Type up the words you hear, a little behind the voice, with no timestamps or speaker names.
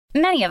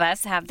Many of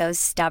us have those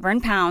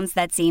stubborn pounds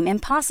that seem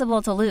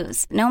impossible to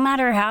lose, no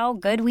matter how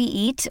good we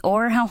eat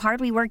or how hard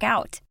we work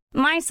out.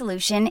 My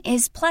solution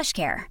is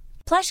PlushCare.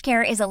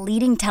 PlushCare is a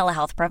leading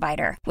telehealth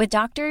provider with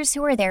doctors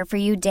who are there for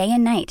you day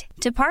and night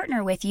to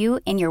partner with you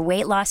in your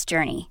weight loss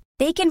journey.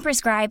 They can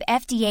prescribe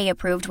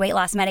FDA-approved weight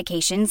loss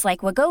medications like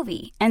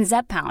Wegovy and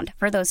Zepbound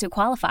for those who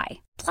qualify.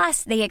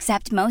 Plus, they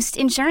accept most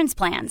insurance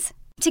plans.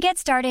 To get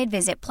started,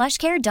 visit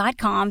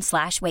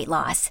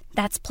plushcare.com/weightloss.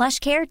 That's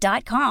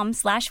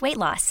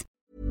plushcare.com/weightloss.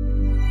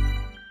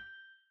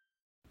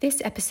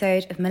 This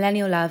episode of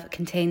Millennial Love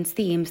contains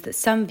themes that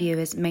some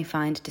viewers may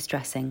find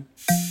distressing.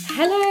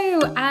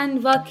 Hello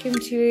and welcome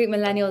to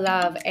Millennial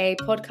Love, a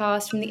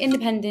podcast from The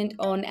Independent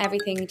on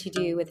everything to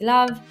do with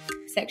love,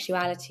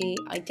 sexuality,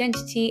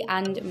 identity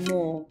and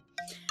more.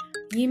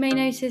 You may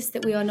notice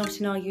that we are not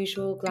in our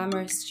usual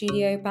glamorous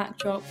studio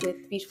backdrop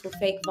with beautiful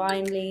fake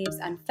vine leaves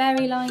and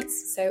fairy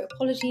lights, so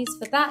apologies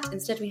for that.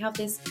 Instead, we have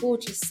this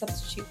gorgeous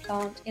substitute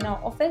plant in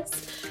our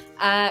office.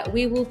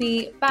 We will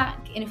be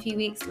back in a few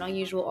weeks in our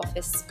usual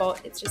office spot.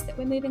 It's just that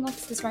we're moving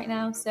offices right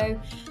now,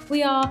 so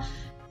we are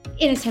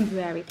in a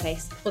temporary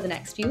place for the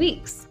next few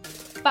weeks.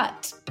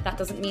 But that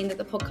doesn't mean that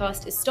the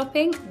podcast is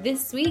stopping.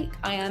 This week,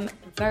 I am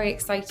very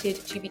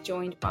excited to be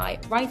joined by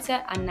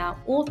writer and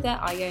now author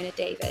Iona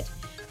David,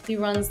 who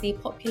runs the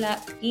popular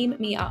Beam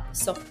Me Up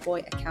Soft Boy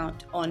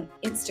account on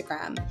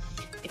Instagram.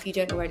 If you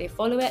don't already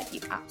follow it, you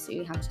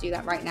absolutely have to do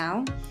that right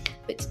now.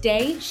 But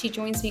today, she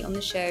joins me on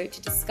the show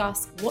to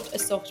discuss what a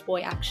soft boy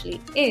actually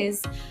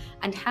is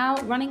and how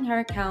running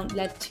her account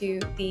led to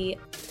the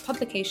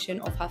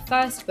publication of her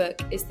first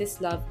book, Is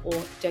This Love or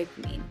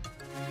Dopamine?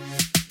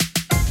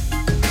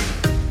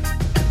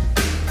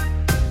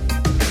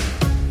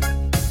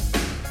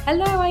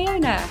 Hello,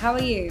 Iona. How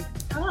are you?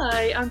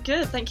 Hi, I'm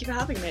good. Thank you for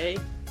having me.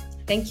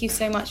 Thank you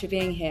so much for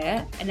being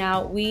here.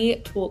 Now, we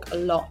talk a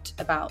lot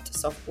about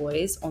soft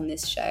boys on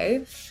this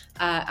show,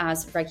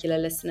 as regular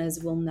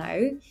listeners will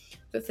know.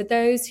 But for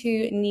those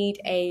who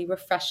need a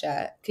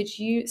refresher, could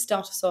you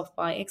start us off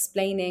by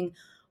explaining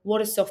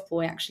what a soft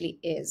boy actually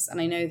is? And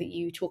I know that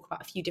you talk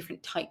about a few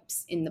different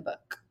types in the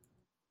book.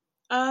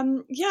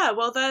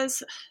 Well,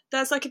 there's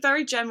like a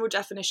very general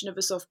definition of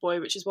a soft boy,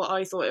 which is what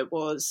I thought it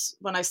was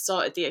when I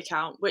started the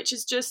account, which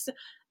is just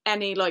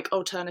any like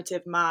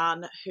alternative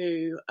man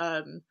who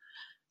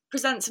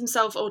presents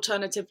himself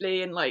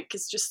alternatively and like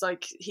it's just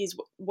like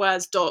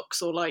wears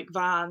Docs or like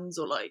Vans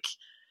or like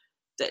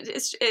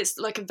it's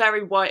like a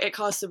very wide, it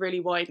casts a really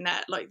wide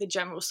net, like the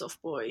general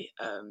soft boy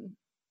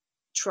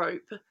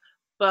trope.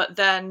 But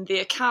then the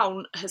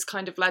account has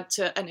kind of led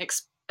to an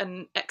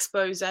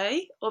expose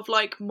of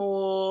like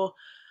more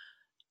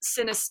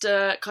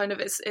sinister kind of,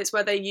 it's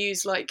where they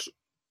use like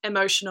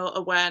emotional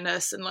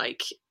awareness and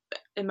like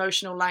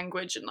emotional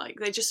language and like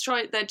they're just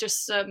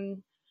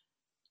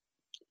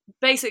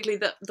basically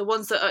the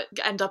ones that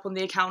end up on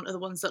the account are the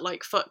ones that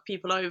like fuck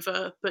people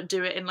over but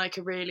do it in like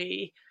a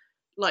really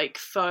like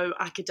faux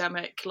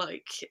academic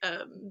like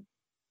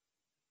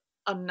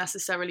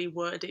unnecessarily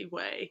wordy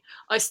way.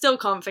 I still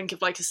can't think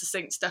of like a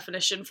succinct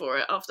definition for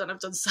it after I've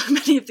done so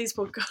many of these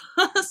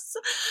podcasts,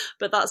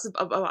 but that's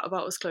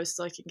about as close as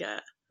I can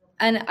get.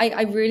 And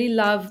I really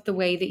love the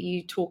way that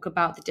you talk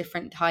about the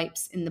different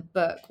types in the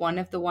book. One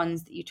of the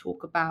ones that you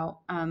talk about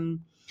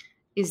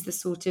is the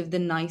sort of the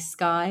nice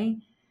guy.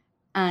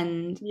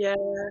 And yeah,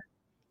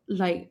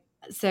 like,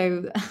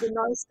 so the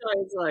nice guy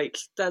is like,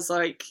 there's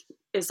like,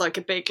 is like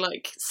a big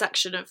like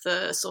section of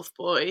the soft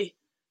boy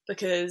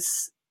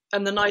because,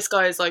 and the nice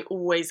guy is like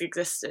always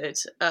existed.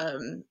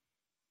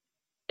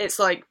 It's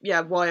like,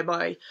 yeah, why am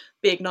I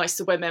being nice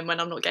to women when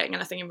I'm not getting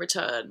anything in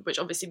return? Which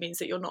obviously means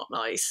that you're not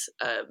nice.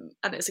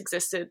 And it's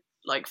existed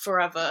like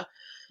forever.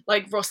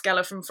 Like Ross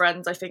Geller from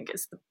Friends, I think,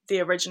 is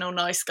the original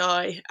nice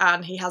guy.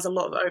 And he has a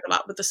lot of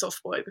overlap with the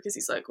soft boy because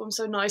he's like, oh, I'm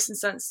so nice and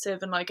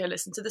sensitive. And like, I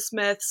listen to the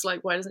Smiths.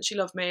 Like, why doesn't she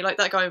love me? Like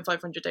that guy in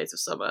 500 Days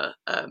of Summer.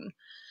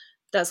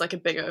 There's like a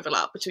big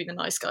overlap between the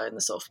nice guy and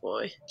the soft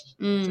boy,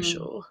 for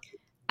sure.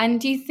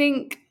 And do you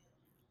think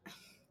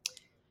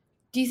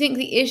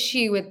the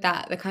issue with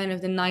that, the kind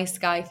of the nice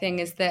guy thing,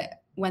 is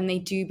that when they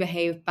do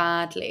behave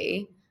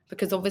badly,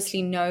 because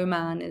obviously no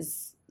man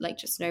is, like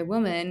just no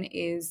woman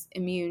is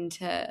immune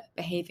to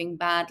behaving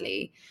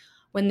badly,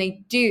 when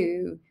they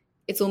do,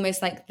 it's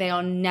almost like they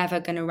are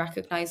never going to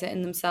recognize it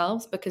in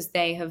themselves because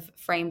they have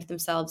framed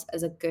themselves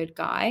as a good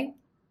guy.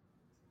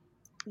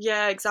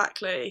 Yeah,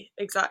 exactly.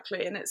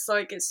 And it's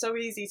like, it's so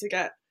easy to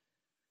get,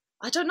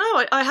 I don't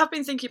know, I have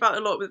been thinking about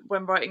it a lot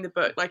when writing the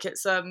book. Like it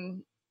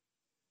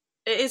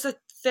is a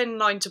thin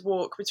line to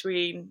walk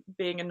between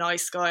being a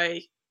nice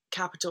guy,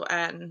 capital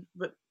N,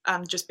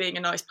 and just being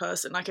a nice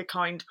person, like a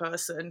kind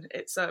person.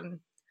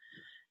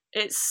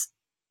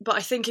 But I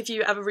think if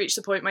you ever reach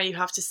the point where you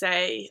have to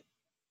say,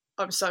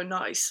 I'm so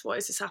nice, why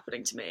is this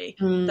happening to me?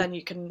 Then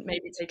you can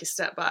maybe take a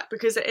step back,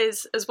 because it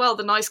is as well,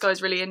 the nice guy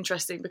is really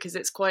interesting because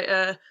it's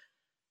kind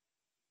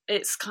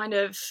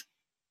of,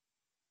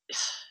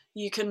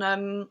 you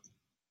can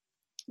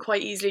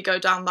quite easily go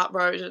down that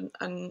road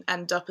and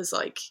end up as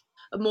like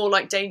a more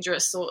like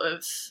dangerous sort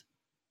of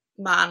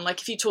man,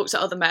 like if you talk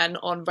to other men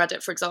on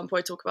Reddit, for example,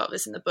 I talk about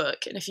this in the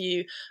book, and if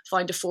you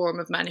find a forum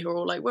of men who are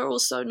all like, we're all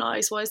so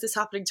nice, why is this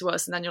happening to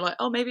us? And then you're like,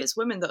 oh, maybe it's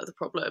women that are the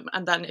problem.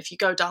 And then if you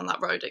go down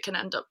that road, it can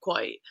end up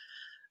quite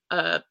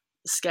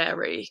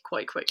scary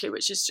quite quickly,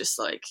 which is just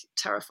like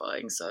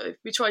terrifying. So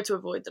we try to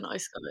avoid the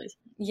nice guys.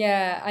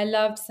 Yeah, I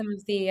loved some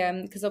of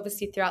the because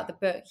obviously throughout the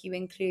book you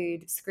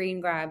include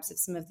screen grabs of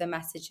some of the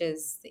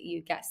messages that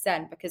you get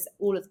sent, because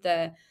all of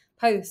the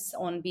posts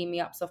on Beam Me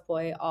Up Soft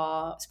Boy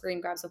are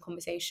screen grabs of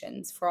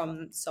conversations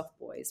from soft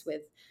boys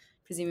with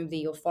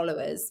presumably your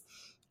followers.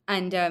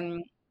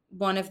 And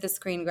one of the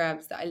screen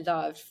grabs that I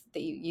loved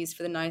that you used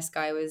for the nice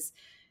guy was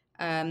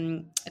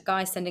a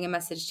guy sending a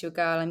message to a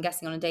girl, I'm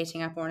guessing on a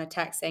dating app or on a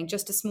text, saying,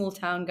 just a small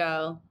town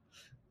girl.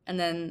 And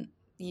then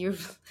the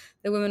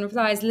woman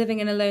replies, living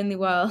in a lonely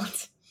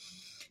world.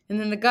 And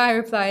then the guy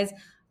replies,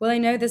 well, I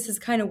know this is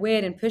kind of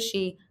weird and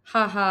pushy,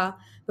 haha,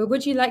 but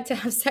would you like to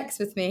have sex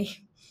with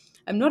me?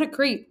 I'm not a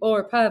creep or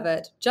a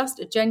pervert, just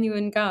a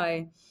genuine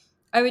guy.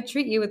 I would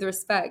treat you with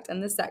respect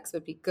and the sex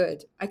would be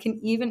good. I can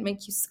even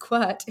make you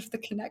squirt if the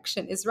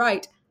connection is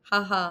right,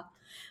 haha.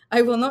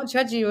 I will not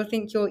judge you or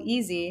think you're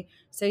easy.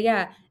 So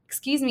yeah,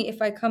 excuse me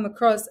if I come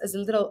across as a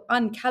little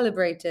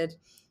uncalibrated,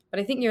 but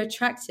I think you're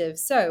attractive.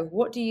 So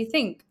what do you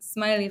think?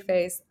 Smiley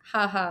face,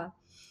 haha.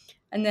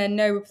 And then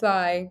no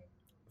reply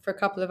for a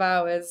couple of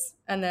hours.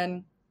 And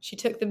then she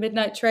took the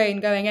midnight train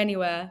going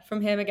anywhere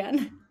from him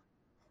again.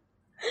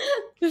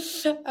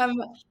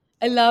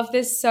 I love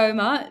this so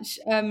much.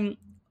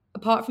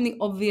 Apart from the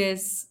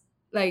obvious,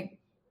 like,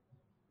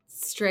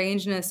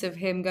 strangeness of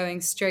him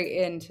going straight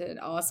into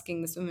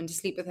asking this woman to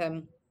sleep with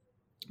him,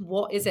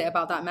 what is it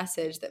about that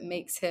message that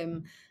makes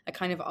him a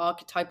kind of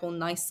archetypal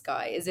nice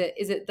guy? Is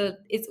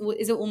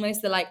it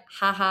almost the like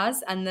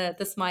ha-has and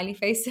the smiley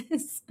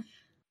faces?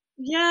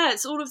 Yeah,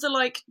 it's all of the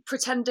like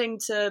pretending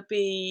to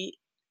be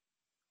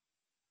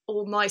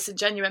all nice and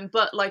genuine,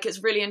 but like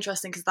it's really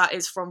interesting because that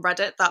is from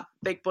Reddit. That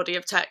big body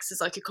of text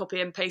is like a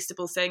copy and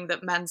pastable thing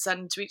that men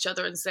send to each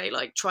other and say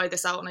like, try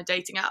this out on a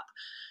dating app.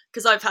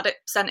 Because I've had it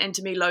sent in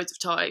to me loads of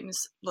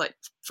times, like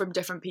from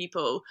different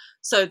people.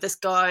 So this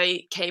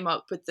guy came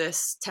up with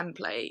this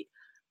template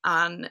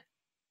and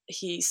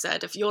he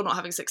said, if you're not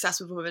having success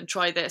with women,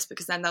 try this,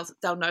 because then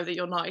they'll know that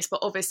you're nice.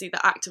 But obviously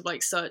the act of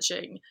like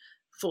searching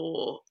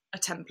for a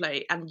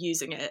template and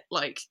using it,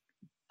 like,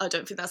 I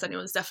don't think that's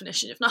anyone's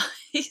definition of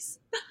nice.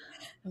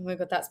 Oh my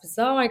God, that's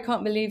bizarre. I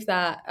can't believe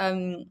that.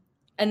 And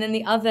then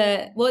the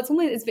other, well,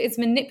 it's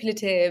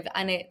manipulative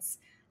and it's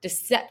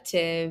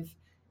deceptive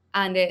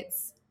and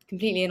it's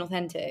completely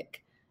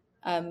inauthentic.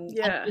 And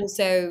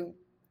also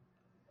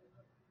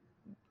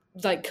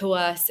like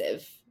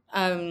coercive.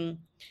 But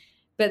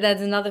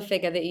there's another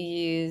figure that you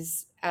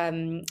use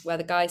where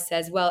the guy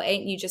says, well,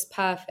 ain't you just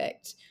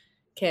perfect?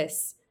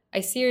 Kiss.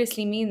 I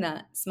seriously mean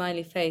that.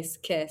 Smiley face,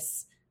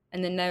 kiss.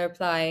 And then no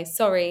reply.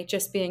 Sorry,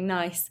 just being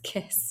nice,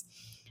 kiss.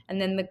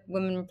 And then the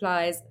woman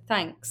replies,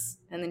 thanks.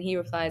 And then he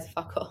replies,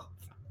 fuck off.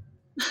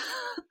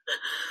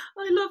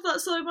 I love that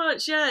so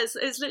much. Yeah,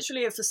 it's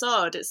literally a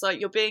facade. It's like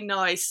you're being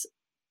nice,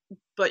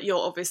 but you're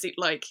obviously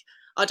like,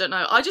 I don't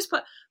know.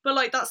 But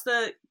like that's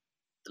the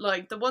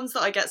ones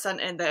that I get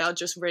sent in, they are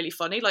just really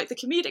funny. Like the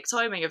comedic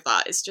timing of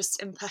that is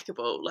just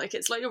impeccable. Like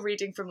it's like you're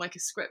reading from like a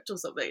script or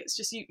something. It's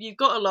just you've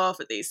got to laugh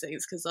at these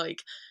things because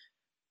like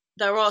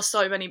there are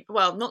so many.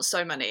 Well, not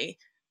so many.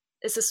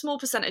 It's a small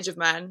percentage of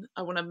men.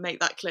 I want to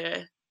make that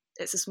clear.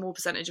 It's a small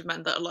percentage of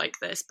men that are like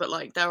this, but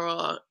like there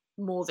are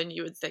more than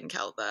you would think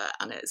out there,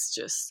 and it's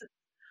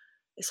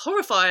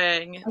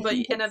horrifying. But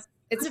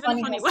it's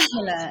funny how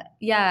similar.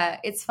 Yeah,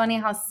 it's funny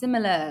how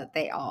similar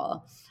they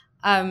are.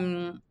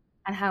 And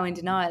how in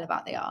denial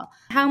about they are.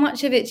 How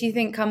much of it do you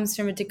think comes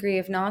from a degree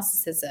of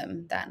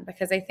narcissism then?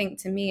 Because I think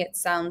to me it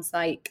sounds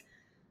like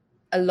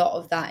a lot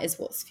of that is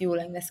what's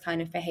fueling this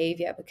kind of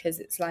behavior, because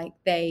it's like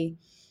they,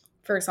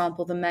 for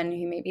example, the men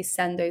who maybe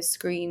send those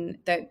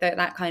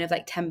that kind of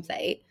like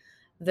template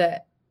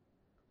that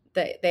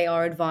they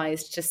are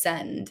advised to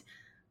send,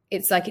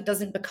 it's like it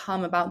doesn't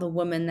become about the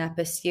woman they're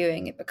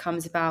pursuing. It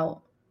becomes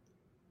about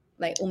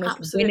like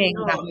almost winning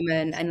that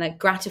woman and like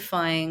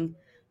gratifying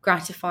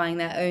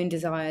their own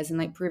desires and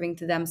like proving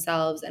to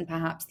themselves and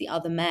perhaps the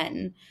other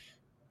men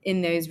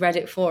in those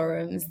Reddit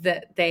forums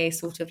that they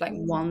sort of like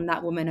won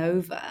that woman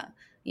over.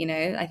 You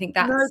know, I think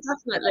that's... No,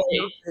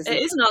 definitely.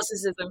 It is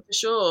narcissism for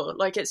sure.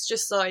 Like it's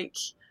just like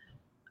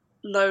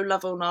low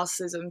level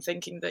narcissism,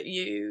 thinking that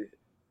you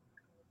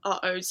are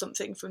owed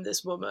something from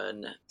this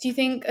woman. Do you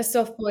think a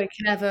soft boy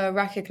can ever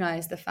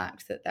recognize the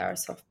fact that they're a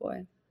soft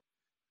boy?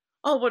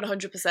 Oh,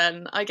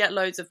 100%. I get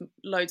loads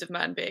of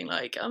men being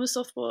like, I'm a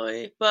soft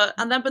boy. But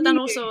then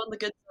also on the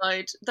good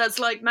side, there's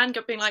like men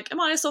being like, am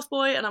I a soft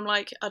boy? And I'm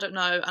like, I don't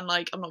know. And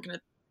like, I'm not going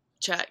to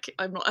check.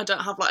 I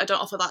don't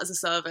offer that as a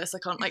service. I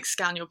can't like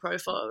scan your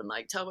profile and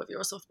like tell whether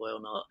you're a soft boy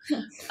or not.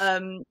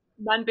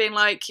 Men being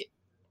like,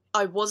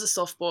 I was a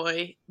soft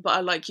boy, but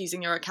I like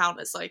using your account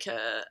as like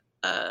a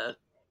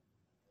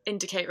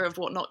indicator of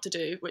what not to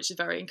do, which is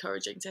very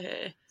encouraging to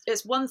hear.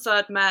 It's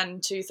 1/3 men,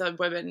 2/3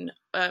 women,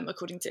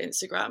 according to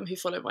Instagram, who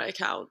follow my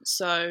account.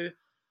 So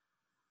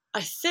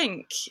I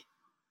think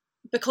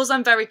because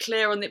I'm very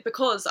clear on it,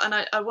 and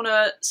I want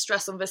to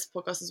stress on this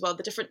podcast as well,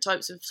 the different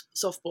types of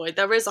soft boy.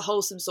 There is a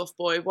wholesome soft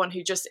boy, one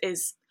who just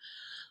is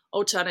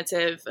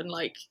alternative and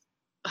like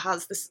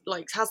has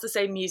the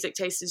same music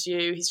taste as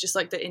you. He's just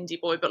like the indie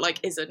boy, but like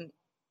isn't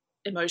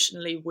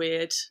emotionally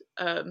weird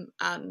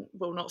and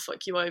will not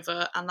fuck you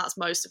over, and that's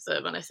most of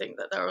them. And I think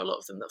that there are a lot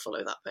of them that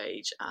follow that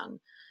page, and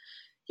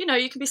you know,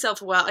 you can be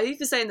self-aware. I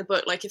even say in the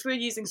book, like, if we're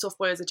using soft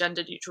boy as a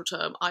gender neutral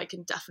term, I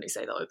can definitely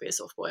say that I would be a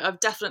soft boy. I've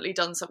definitely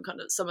done some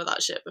of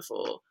that shit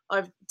before.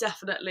 I've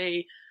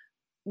definitely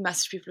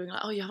messaged people being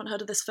like, oh, you haven't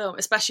heard of this film,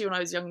 especially when I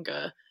was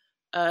younger.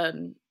 I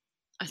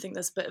think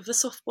there's a bit of the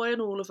soft boy in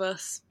all of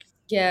us.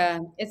 Yeah,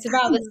 it's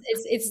about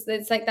this.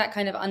 It's like that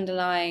kind of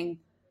underlying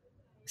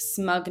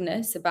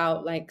smugness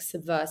about like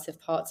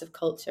subversive parts of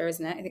culture,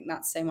 isn't it? I think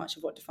that's so much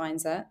of what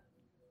defines it.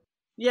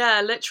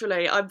 Yeah,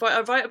 literally. I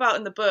write about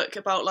in the book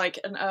about like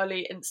an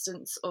early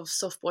instance of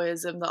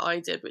softboyism that I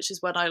did, which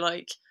is when I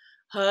like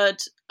heard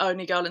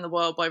Only Girl in the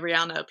World by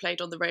Rihanna played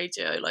on the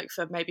radio, like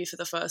for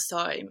the first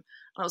time.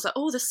 And I was like,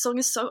 oh, this song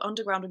is so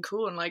underground and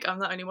cool, and like I'm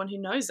the only one who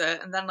knows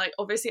it. And then like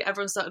obviously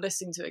everyone started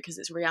listening to it because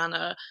it's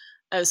Rihanna.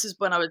 This was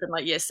when I was in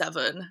like year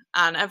 7,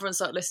 and everyone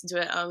started listening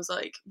to it. I was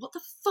like, what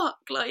the fuck?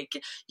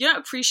 Like, you don't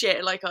appreciate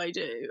it like I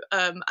do.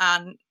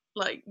 And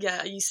like,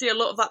 yeah, you see a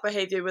lot of that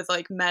behavior with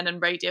like men and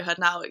Radiohead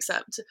now,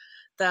 except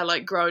they're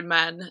like grown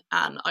men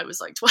and I was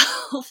like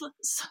 12.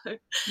 So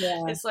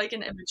yeah, it's like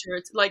an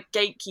immaturity, like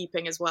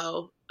gatekeeping as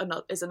well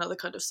is another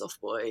kind of soft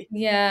boy.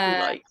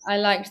 Yeah, I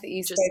liked that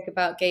you spoke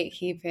about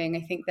gatekeeping.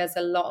 I think there's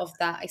a lot of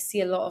that. I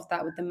see a lot of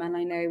that with the men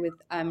I know with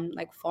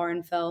like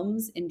foreign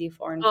films, indie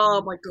foreign films.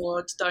 Oh my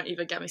god, don't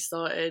even get me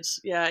started.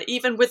 Yeah,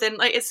 even within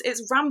like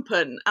it's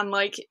rampant, and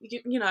like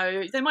you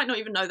know, they might not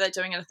even know they're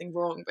doing anything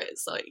wrong, but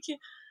it's like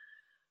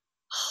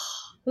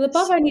well,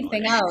 above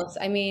anything else,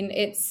 I mean,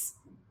 it's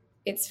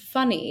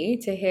funny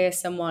to hear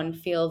someone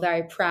feel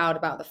very proud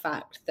about the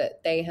fact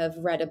that they have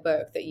read a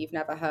book that you've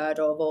never heard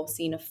of or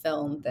seen a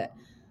film that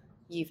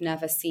you've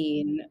never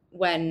seen,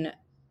 when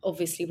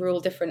obviously we're all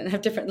different and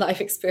have different life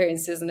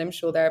experiences, and I'm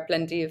sure there are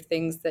plenty of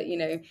things that, you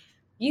know,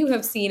 you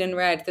have seen and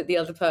read that the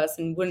other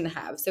person wouldn't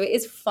have. So it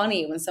is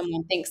funny when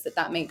someone thinks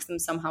that makes them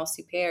somehow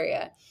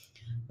superior.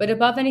 But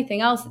above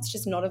anything else, it's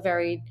just not a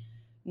very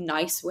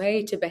nice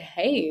way to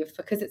behave,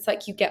 because it's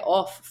like you get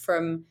off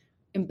from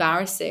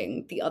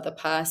embarrassing the other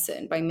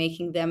person by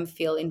making them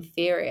feel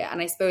inferior.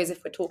 And I suppose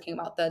if we're talking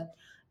about the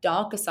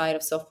darker side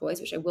of soft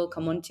boys, which I will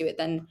come on to, it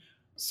then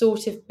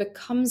sort of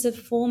becomes a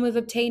form of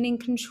obtaining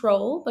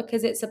control,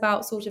 because it's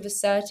about sort of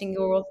asserting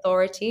your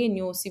authority and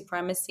your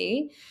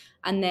supremacy.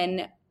 And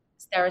then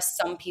there are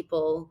some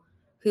people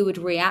who would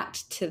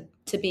react to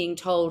being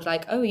told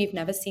like, oh, you've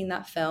never seen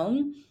that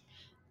film,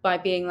 by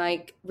being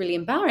like really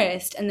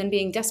embarrassed and then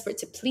being desperate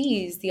to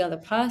please the other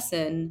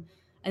person,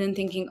 and then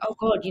thinking, oh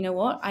God, you know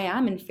what? I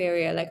am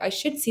inferior. Like I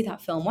should see that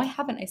film. Why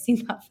haven't I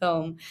seen that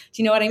film? Do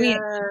you know what I mean?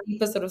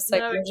 It's a sort of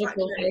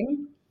psychological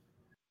thing.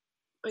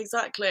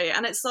 Exactly.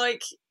 And it's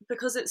like,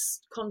 because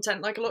it's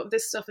content, like a lot of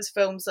this stuff is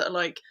films that are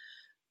like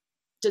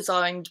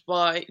designed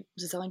by,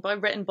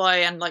 written by,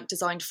 and like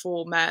designed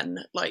for men,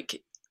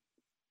 like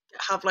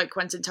have like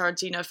Quentin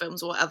Tarantino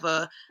films or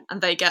whatever,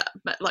 and they get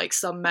like,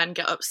 some men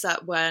get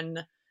upset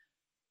when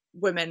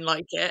women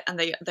like it, and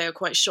they are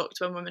quite shocked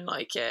when women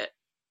like it.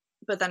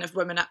 But then if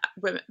women,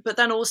 but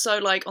then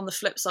also like on the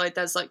flip side,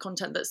 there's like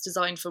content that's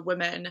designed for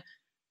women,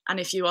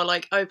 and if you are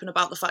like open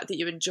about the fact that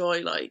you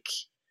enjoy like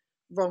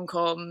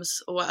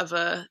rom-coms or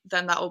whatever,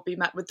 then that will be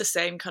met with the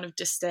same kind of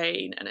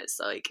disdain. And it's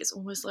like, it's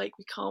almost like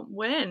we can't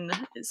win.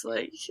 It's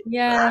like,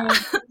 yeah.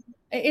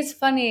 It's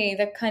funny,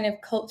 the kind of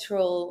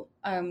cultural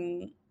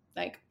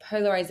like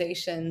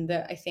polarization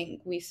that I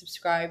think we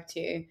subscribe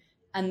to,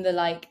 and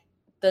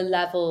the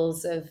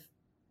levels of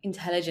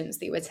intelligence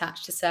that you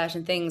attach to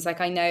certain things.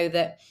 Like I know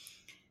that,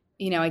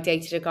 you know, I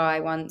dated a guy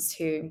once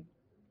who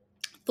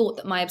thought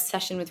that my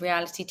obsession with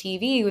reality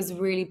TV was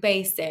really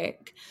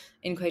basic,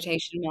 in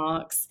quotation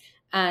marks,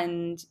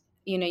 and,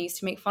 you know, used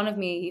to make fun of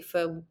me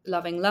for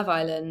loving Love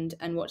Island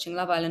and watching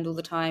Love Island all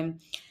the time.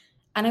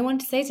 And I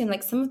wanted to say to him,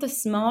 like, some of the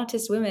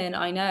smartest women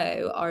I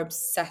know are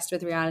obsessed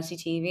with reality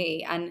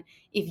TV. And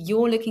if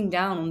you're looking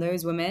down on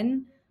those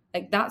women,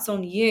 like, that's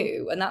on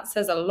you. And that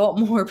says a lot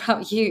more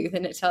about you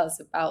than it tells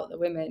about the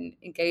women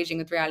engaging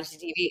with reality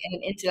TV in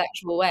an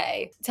intellectual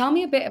way. Tell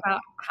me a bit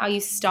about how you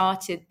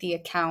started the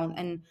account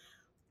and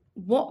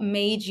what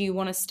made you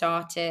want to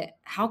start it?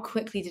 How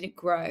quickly did it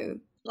grow?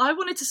 I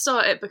wanted to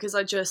start it because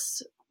I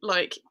just,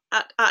 like,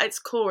 at its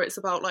core, it's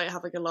about like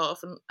having a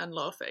laugh and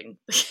laughing,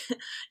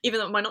 even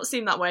though it might not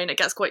seem that way, and it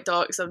gets quite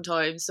dark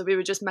sometimes. So we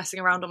were just messing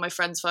around on my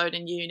friend's phone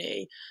in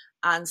uni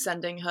and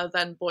sending her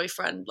then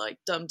boyfriend like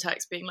dumb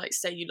text being like,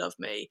 say you love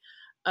me.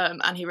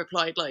 And he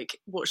replied like,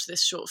 watch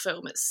this short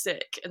film, it's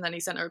sick. And then he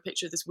sent her a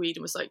picture of this weed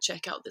and was like,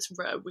 check out this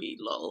rare weed,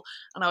 lol.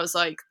 And I was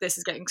like, this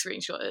is getting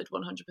screenshotted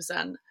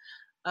 100%.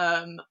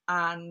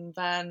 And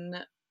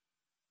then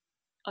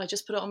I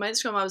just put it on my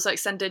Instagram. I was like,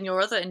 send in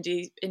your other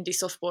indie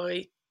soft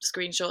boy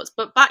screenshots.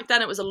 But back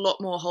then it was a lot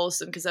more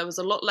wholesome because there was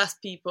a lot less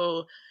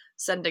people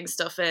sending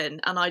stuff in,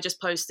 and I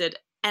just posted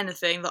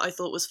anything that I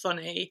thought was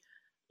funny.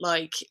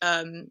 Like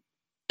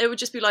it would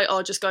just be like,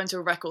 oh, just going to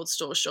a record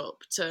store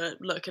shop to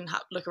look and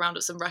look around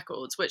at some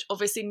records, which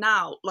obviously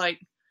now, like,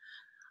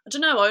 I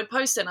don't know, I would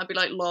post it and I'd be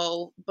like,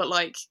 lol, but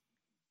like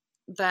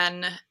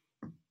then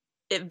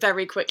it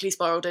very quickly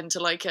spiraled into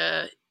like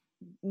a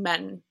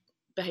men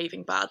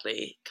behaving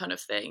badly kind of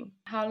thing.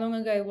 How long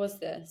ago was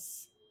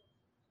this?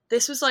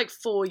 This was like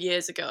 4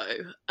 years ago.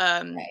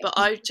 Okay. But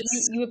I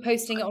just... You were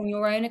posting it on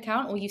your own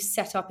account, or you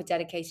set up a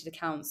dedicated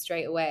account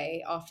straight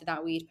away after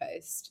that weed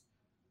post?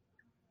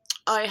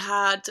 I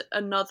had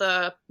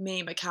another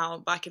meme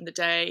account back in the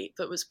day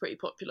that was pretty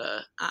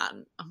popular,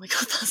 and oh my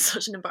god, that's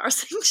such an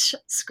embarrassing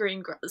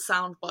screen grab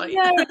sound bite.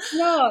 No, it's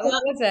not.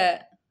 What was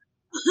it?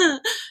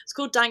 It's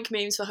called Dank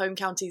Memes for Home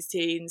Counties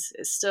Teens.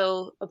 It's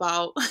still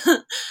about,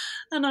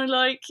 and I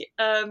like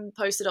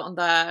posted it on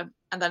there,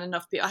 and then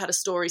enough people. I had a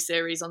story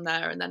series on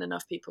there, and then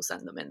enough people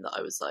sent them in that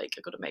I was like,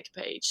 I got to make a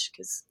page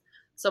because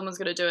someone's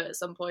going to do it at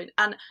some point.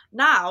 And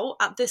now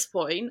at this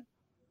point,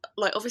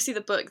 like obviously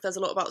the book, there's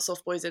a lot about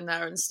soft boys in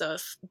there and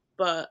stuff,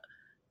 but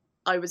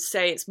I would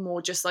say it's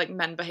more just like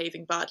men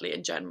behaving badly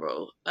in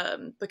general,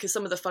 because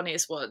some of the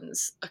funniest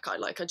ones I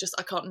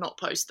can't not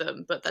post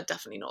them, but they're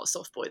definitely not a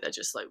soft boy, they're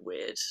just like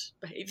weird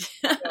behavior.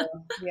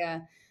 Yeah.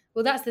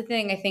 Well, that's the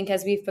thing. I think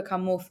as we've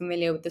become more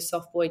familiar with the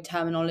soft boy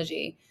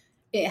terminology,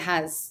 it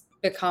has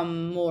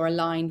become more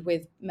aligned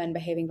with men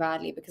behaving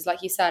badly, because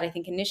like you said, I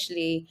think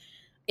initially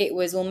it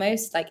was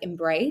almost like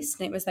embraced,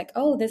 and it was like,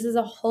 oh, this is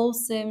a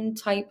wholesome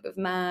type of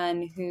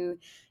man who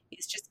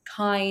is just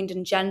kind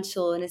and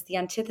gentle and is the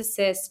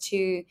antithesis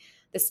to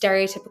the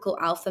stereotypical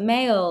alpha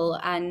male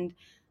and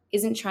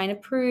isn't trying to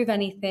prove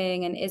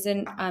anything and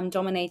isn't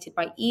dominated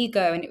by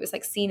ego. And it was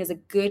like seen as a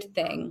good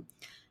thing.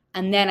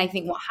 And then I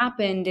think what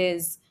happened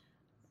is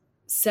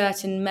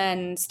certain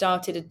men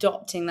started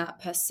adopting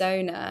that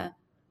persona,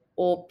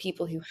 or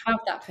people who have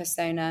that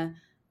persona,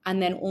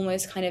 and then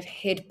almost kind of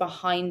hid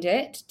behind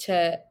it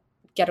to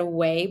get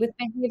away with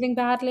behaving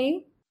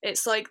badly.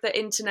 It's like the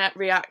internet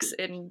reacts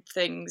to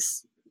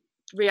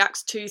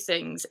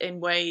things in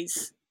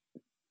ways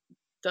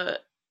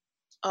that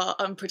are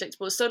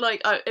unpredictable. So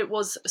like it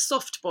was a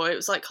soft boy, it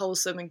was like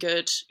wholesome and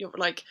good. You're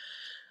like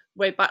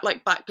way back,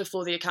 like back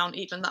before the account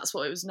even, that's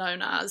what it was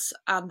known as.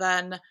 And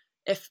then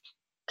if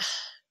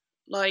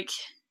like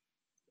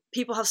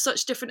people have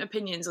such different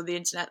opinions on the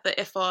internet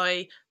that if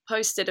I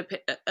posted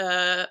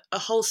a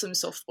wholesome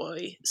soft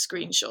boy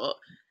screenshot,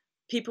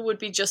 people would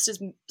be just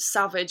as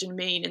savage and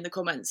mean in the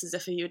comments as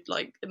if you'd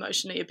like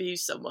emotionally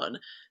abused someone.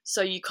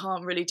 So you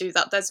can't really do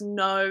that. There's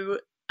no...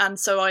 And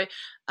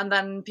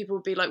then people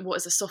would be like, what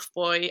is a soft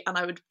boy? And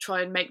I would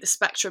try and make the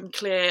spectrum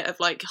clear of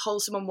like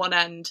wholesome on one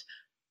end,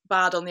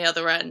 bad on the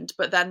other end.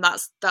 But then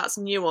that's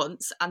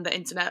nuance, and the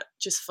internet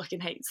just fucking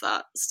hates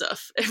that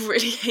stuff. It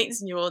really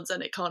hates nuance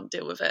and it can't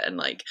deal with it. And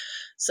like,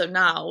 so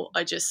now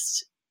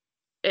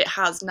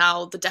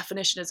the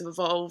definition has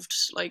evolved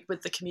like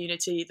with the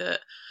community that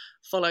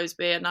follows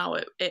me, and now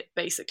it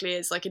basically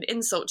is like an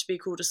insult to be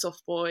called a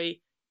soft boy.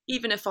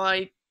 Even if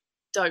I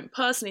don't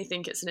personally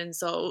think it's an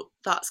insult,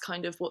 that's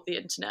kind of what the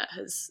internet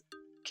has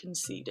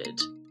conceded.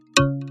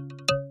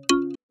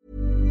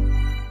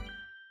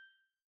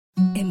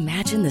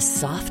 Imagine the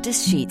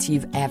softest sheets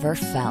you've ever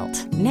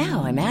felt.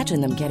 Now imagine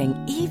them getting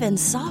even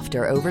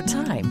softer over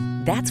time.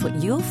 That's what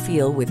you'll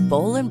feel with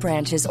Boll &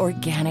 Branch's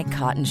organic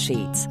cotton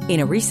sheets. In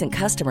a recent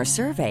customer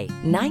survey,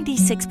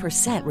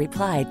 96%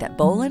 replied that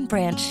Boll &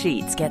 Branch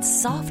sheets get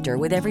softer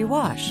with every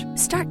wash.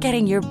 Start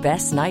getting your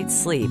best night's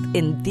sleep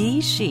in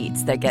these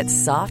sheets that get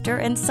softer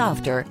and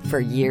softer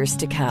for years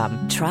to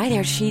come. Try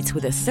their sheets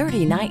with a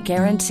 30-night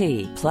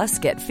guarantee. Plus,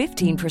 get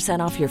 15%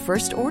 off your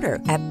first order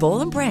at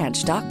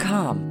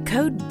bollandbranch.com.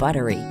 Code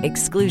BUTTERY.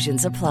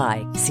 Exclusions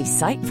apply. See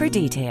site for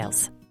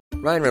details.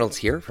 Ryan Reynolds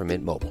here from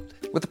Mint Mobile.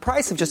 With the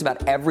price of just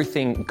about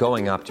everything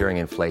going up during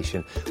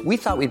inflation, we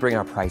thought we'd bring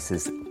our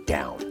prices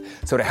down.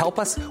 So to help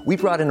us, we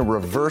brought in a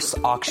reverse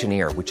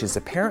auctioneer, which is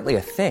apparently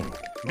a thing.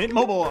 Mint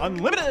Mobile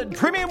Unlimited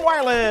Premium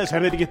Wireless. How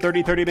to get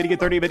 30, 30, bit to get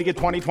 30, bit to get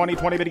 20, 20,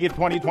 20, bit to get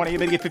 20, 20,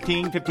 bit to get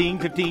 15, 15,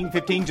 15,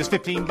 15, just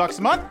 $15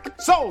 a month?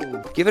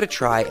 Sold! Give it a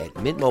try at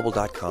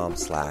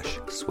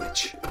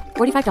mintmobile.com/switch.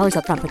 $45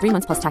 up front for 3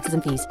 months plus taxes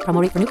and fees.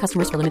 Promo rate for new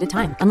customers for limited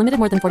time. Unlimited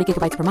more than 40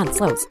 gigabytes per month.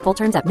 Slows full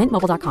terms at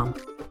mintmobile.com.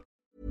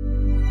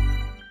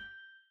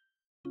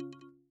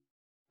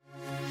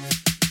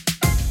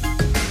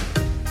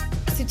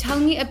 So tell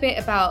me a bit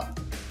about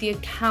the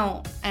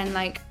account and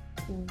like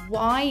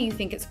why you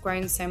think it's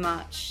grown so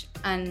much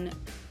and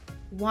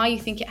why you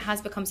think it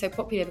has become so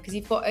popular, because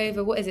you've got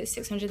over,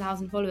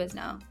 600,000 followers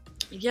now?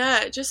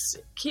 Yeah, it just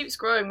keeps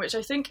growing, which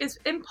I think is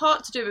in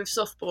part to do with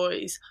soft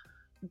boys,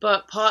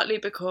 but partly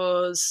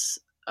because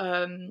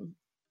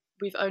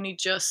we've only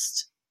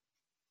just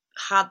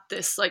had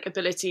this like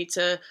ability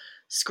to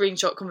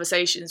screenshot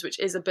conversations, which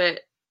is a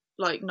bit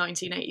like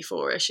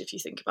 1984-ish if you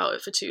think about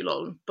it for too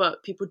long,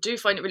 but people do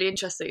find it really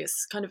interesting.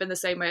 It's kind of in the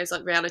same way as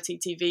like reality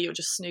TV. You're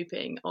just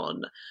snooping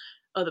on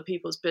other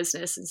people's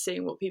business and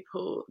seeing what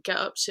people get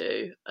up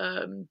to,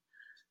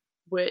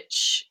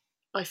 which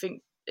I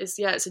think is,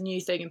 it's a new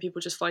thing and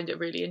people just find it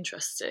really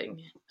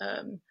interesting.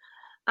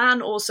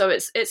 And also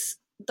it's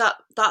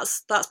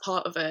that's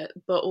part of it,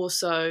 but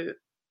also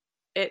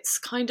it's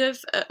kind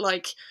of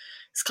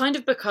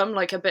become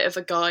like a bit of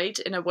a guide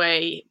in a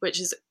way,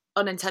 which is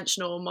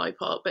unintentional on my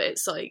part, but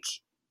it's like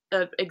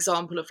an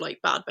example of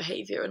like bad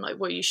behavior and like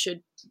what you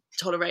should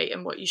tolerate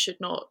and what you should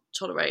not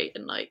tolerate,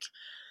 and like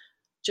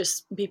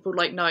just people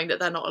like knowing that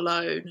they're not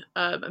alone,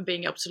 and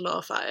being able to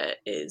laugh at it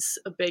is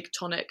a big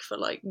tonic for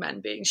like men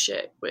being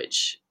shit,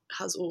 which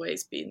has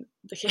always been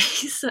the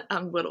case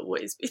and will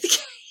always be the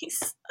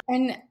case.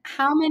 And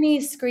how many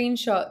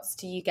screenshots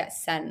do you get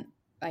sent,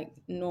 like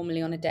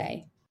normally on a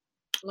day?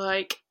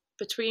 Like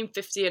between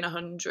 50 and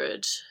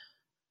 100.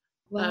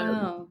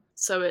 Wow.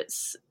 So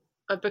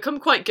I've become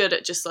quite good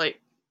at just like,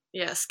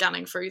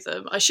 scanning through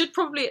them. I should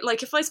probably,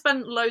 like, if I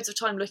spend loads of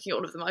time looking at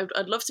all of them,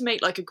 I'd love to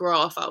make like a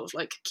graph out of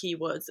like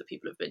keywords that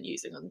people have been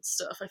using and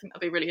stuff. I think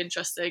that'd be really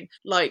interesting.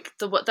 Like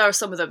there are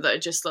some of them that are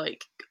just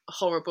like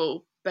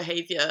horrible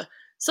behavior.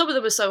 Some of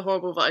them are so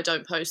horrible that I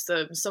don't post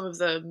them. Some of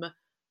them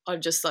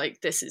I'm just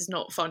like, this is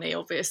not funny,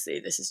 obviously.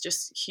 This is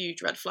just a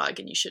huge red flag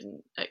and you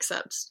shouldn't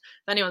accept.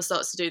 If anyone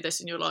starts to do this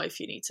in your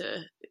life, you need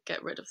to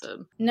get rid of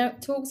them. Now,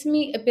 talk to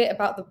me a bit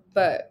about the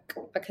book,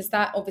 because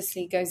that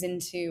obviously goes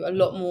into a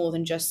lot more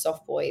than just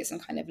soft boys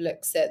and kind of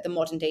looks at the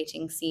modern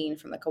dating scene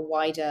from like a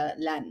wider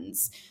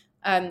lens.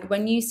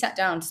 When you sat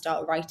down to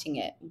start writing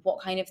it,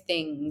 what kind of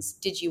things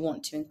did you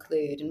want to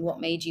include and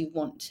what made you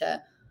want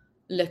to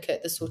look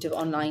at the sort of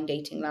online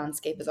dating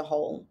landscape as a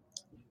whole?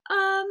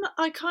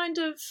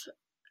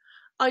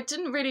 I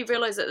didn't really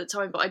realise at the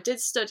time, but I did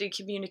study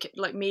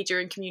media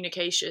and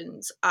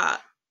communications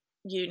at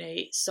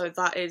uni. So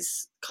that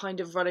is kind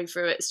of running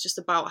through it. It's just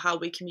about how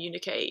we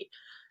communicate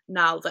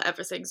now that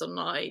everything's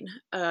online,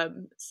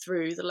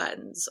 through the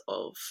lens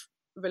of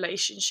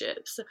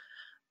relationships.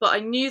 But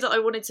I knew that I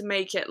wanted to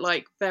make it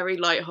like very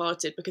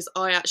lighthearted, because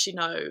I actually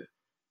know,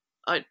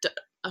 I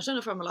don't know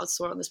if I'm allowed to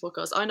swear on this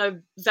podcast. I know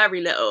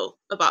very little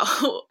about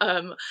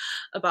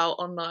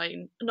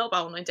online, not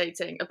about online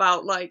dating,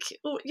 about like,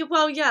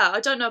 I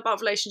don't know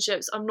about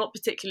relationships. I'm not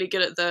particularly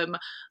good at them.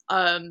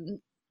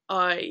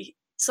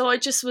 So I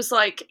just was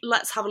like,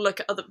 let's have a look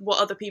at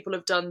what other people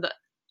have done that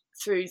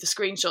through the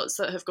screenshots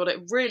that have got it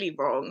really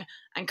wrong,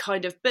 and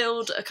kind of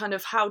build a kind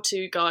of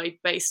how-to guide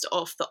based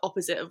off the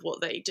opposite of what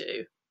they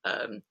do,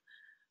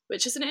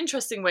 which is an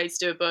interesting way to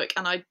do a book.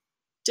 And I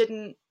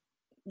didn't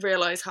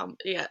realize how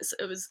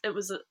it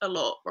was a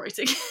lot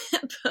writing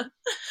but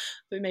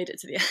we made it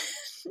to the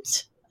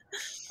end.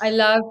 I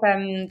love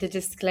the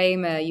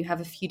disclaimer. You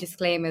have a few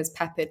disclaimers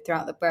peppered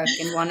throughout the book,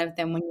 and one of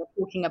them when you're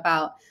talking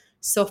about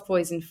soft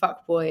boys and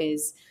fuck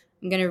boys,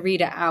 I'm going to read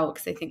it out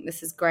because I think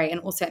this is great,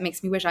 and also it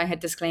makes me wish I had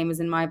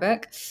disclaimers in my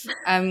book.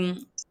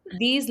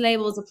 These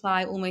labels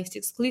apply almost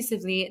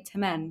exclusively to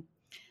men.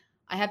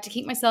 I have to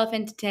keep myself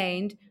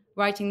entertained.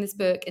 Writing this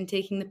book and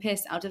taking the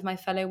piss out of my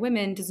fellow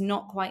women does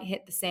not quite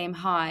hit the same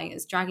high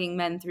as dragging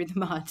men through the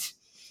mud.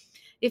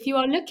 If you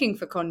are looking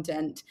for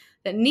content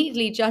that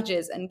neatly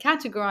judges and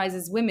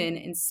categorizes women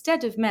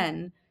instead of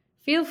men,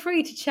 feel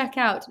free to check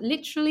out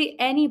literally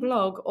any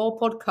blog or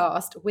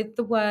podcast with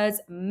the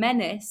words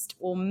menist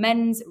or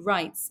men's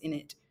rights in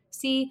it.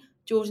 See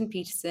Jordan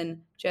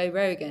Peterson, Joe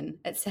Rogan,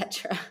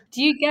 etc.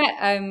 Do you get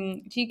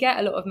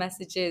a lot of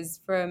messages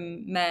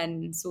from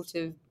men sort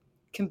of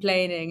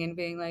complaining and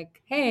being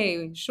like,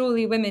 hey,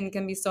 surely women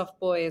can be soft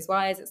boys,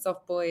 why is it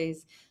soft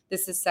boys,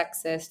 this is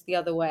sexist, the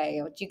other way?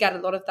 Or do you get a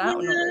lot of that?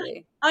 Or not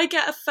really? I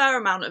get a fair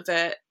amount of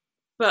it,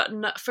 but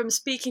from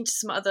speaking to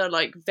some other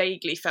like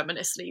vaguely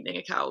feminist leaning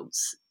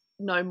accounts,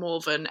 no more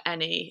than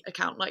any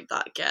account like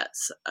that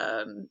gets.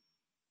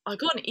 I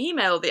got an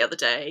email the other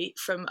day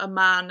from a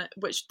man,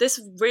 which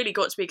this really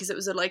got to me because it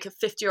was a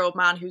 50-year-old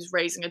man who's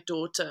raising a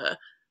daughter,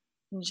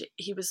 and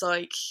he was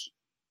like,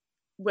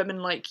 women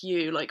like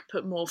you like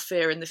put more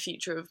fear in the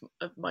future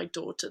of my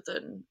daughter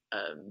than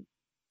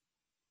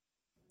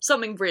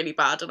something really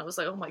bad. And I was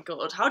like, oh my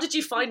god, how did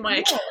you find my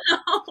account?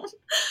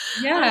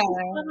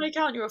 Find my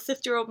account? You're a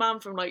 50-year-old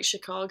man from like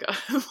Chicago.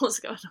 What's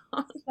going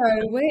on?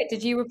 So weird.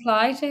 Did you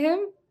reply to him?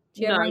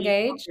 Do you ever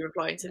engage? I'm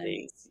replying to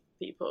these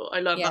people. I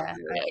learned that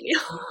really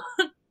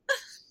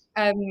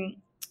early.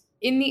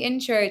 In the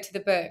intro to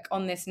the book,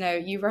 on this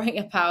note, you write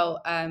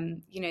about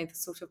the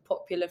sort of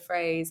popular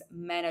phrase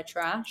 "men are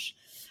trash,"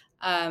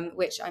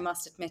 which I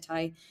must admit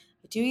I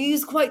do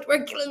use quite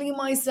regularly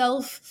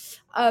myself.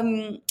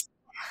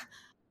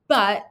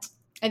 But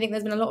I think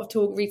there's been a lot of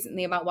talk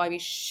recently about why we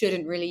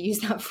shouldn't really use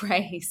that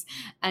phrase.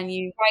 And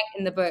you write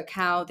in the book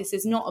how this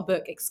is not a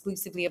book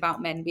exclusively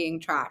about men being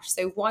trash.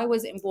 So why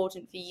was it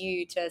important for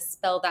you to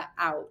spell that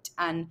out?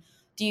 And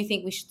do you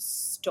think we should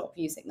stop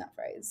using that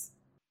phrase?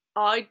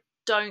 I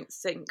don't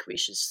think we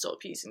should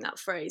stop using that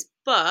phrase,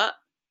 but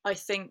I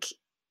think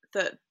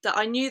that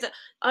I know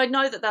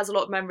that there's a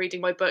lot of men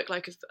reading my book.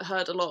 Like, I've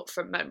heard a lot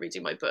from men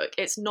reading my book.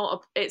 It's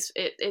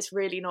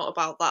really not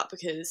about that,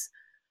 because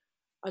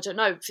I don't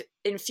know,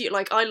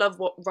 like, I love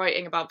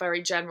writing about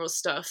very general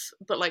stuff,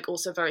 but like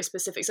also very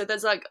specific. So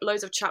there's like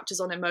loads of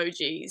chapters on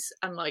emojis,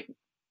 and like,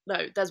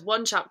 no, there's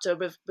one chapter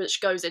which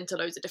goes into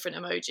loads of different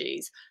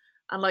emojis,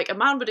 and like a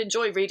man would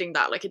enjoy reading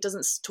that. Like, it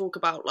doesn't talk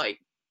about like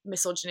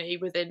misogyny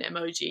within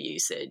emoji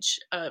usage.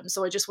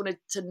 So I just wanted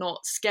to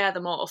not scare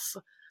them off,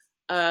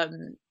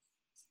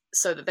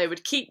 so that they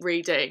would keep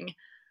reading.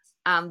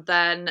 And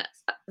then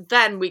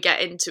we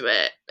get into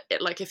it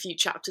like a few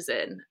chapters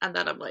in, and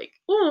then I'm like,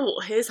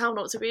 oh, here's how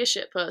not to be a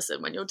shit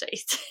person when you're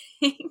dating.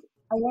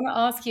 I want to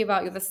ask you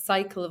about the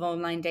cycle of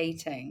online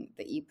dating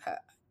that you put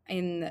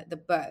in the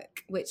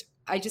book, which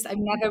I've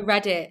never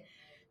read it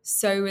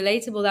so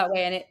relatable that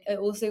way, and it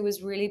also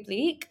was really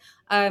bleak.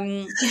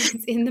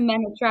 It's in the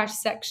Men Are Trash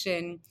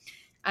section,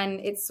 and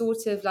it's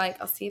sort of like,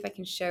 I'll see if I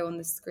can show on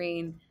the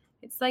screen.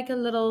 It's like a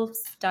little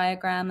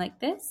diagram like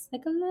this,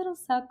 like a little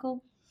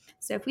circle.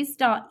 So if we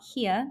start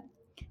here,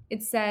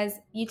 it says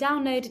you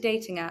download a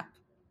dating app,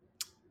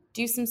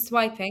 do some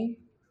swiping,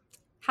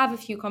 have a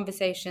few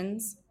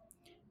conversations,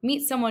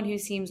 meet someone who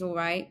seems all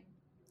right,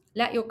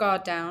 let your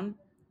guard down,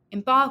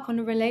 embark on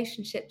a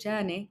relationship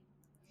journey,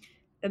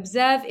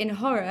 observe in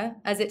horror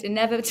as it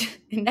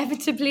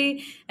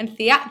inevitably and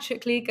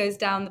theatrically goes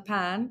down the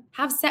pan,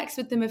 have sex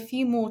with them a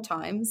few more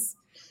times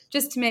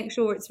just to make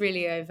sure it's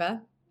really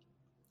over,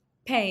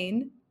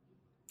 pain,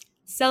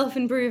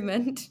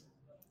 self-improvement,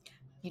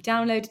 you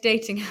download a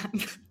dating app.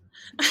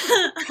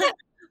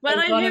 When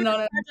I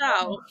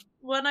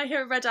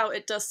hear it read out,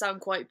 it does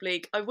sound quite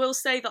bleak. I will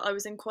say that I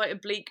was in quite a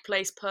bleak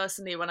place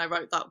personally when I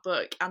wrote that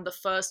book, and the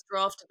first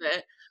draft of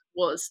it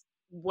was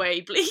way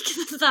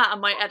bleaker than that,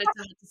 and my editor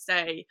had to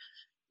say,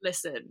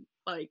 listen,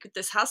 like,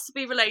 this has to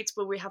be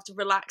relatable, we have to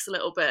relax a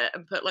little bit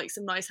and put like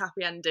some nice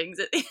happy endings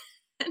at the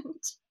end.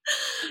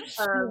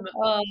 I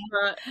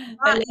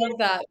love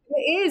that.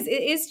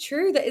 It is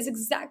true. That is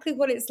exactly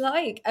what it's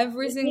like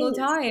every single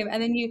time.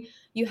 And then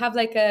you have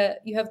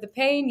the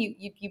pain,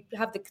 you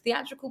have the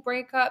theatrical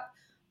breakup,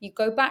 you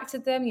go back to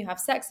them, you have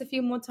sex a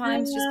few more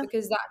times just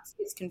because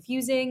it's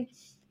confusing.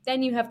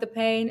 Then you have the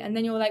pain, and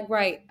then you're like,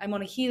 right, I'm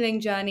on a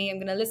healing journey, I'm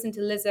gonna listen to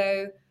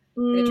Lizzo,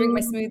 I'm gonna drink my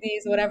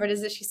smoothies or whatever it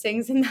is that she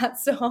sings in that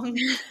song.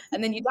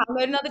 And then you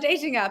download another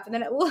dating app, and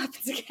then it all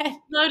happens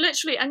again. No,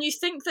 literally. And you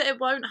think that it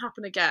won't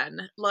happen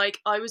again. Like,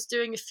 I was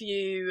doing a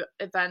few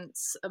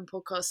events and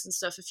podcasts and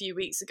stuff a few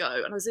weeks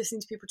ago, and I was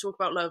listening to people talk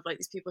about love, like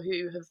these people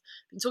who have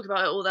been talking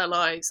about it all their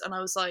lives, and I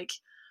was like,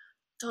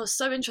 oh, it's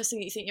so interesting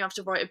that you think you have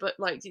to write a book,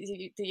 like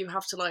that you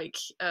have to like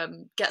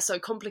get so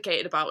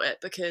complicated about it,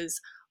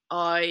 because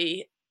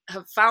I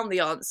have found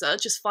the answer.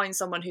 Just find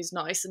someone who's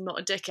nice and not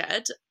a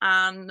dickhead,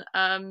 and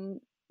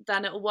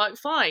then it'll work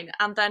fine.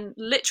 And then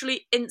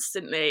literally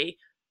instantly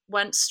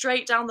went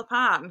straight down the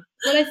pan.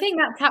 Well, I think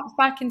that taps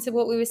back into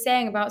what we were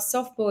saying about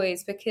soft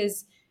boys,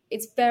 because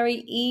it's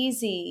very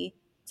easy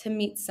to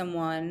meet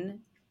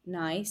someone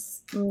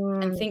nice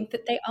and think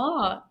that they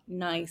are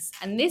nice.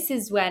 And this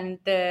is when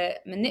the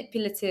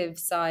manipulative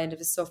side of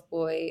a soft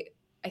boy,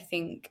 I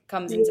think,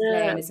 comes into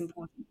play and is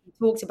important to be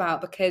talked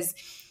about, because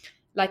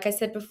like I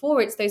said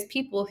before, it's those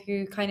people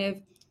who kind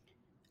of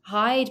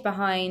hide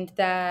behind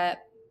their,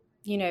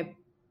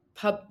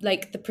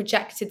 like the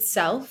projected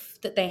self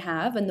that they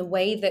have, and the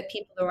way that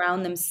people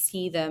around them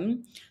see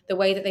them, the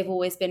way that they've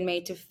always been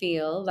made to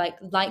feel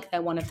like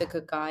they're one of the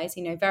good guys.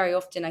 Very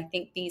often I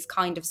think these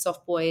kind of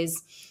soft boys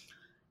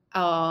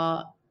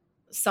are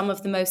some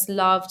of the most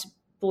loved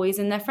boys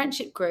in their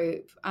friendship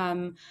group.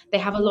 They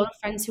have a lot of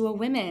friends who are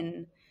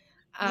women.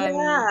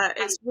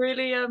 It's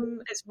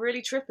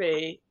really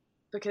trippy.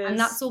 And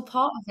that's all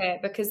part of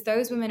it, because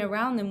those women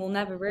around them will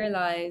never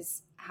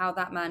realize how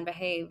that man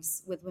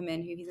behaves with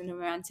women who he's in a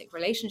romantic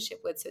relationship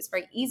with. So it's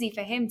very easy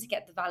for him to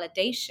get the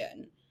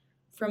validation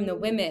from the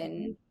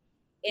women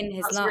in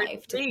his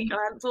life. Really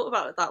I hadn't thought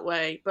about it that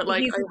way, but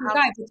like, he's a good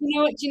guy. But do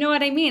you know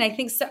what I mean? I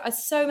think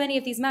so many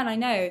of these men I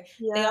know,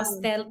 they are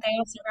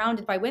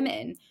surrounded by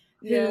women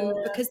who,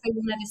 because they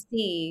will never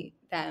see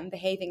them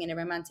behaving in a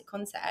romantic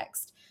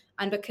context,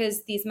 and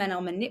because these men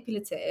are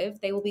manipulative,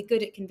 they will be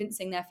good at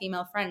convincing their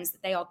female friends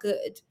that they are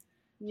good.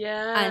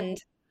 Yeah.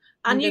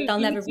 And they'll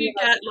never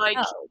realize like,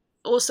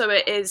 also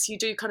it is, you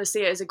do kind of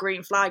see it as a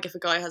green flag if a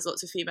guy has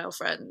lots of female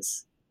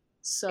friends.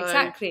 So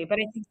exactly. But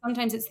I think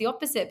sometimes it's the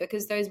opposite,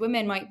 because those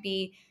women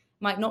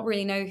might not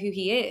really know who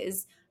he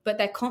is, but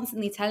they're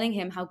constantly telling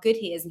him how good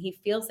he is, and he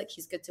feels like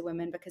he's good to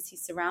women because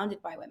he's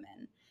surrounded by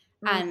women.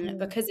 And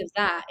because of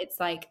that, it's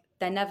like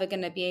they're never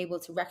going to be able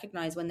to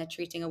recognize when they're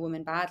treating a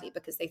woman badly,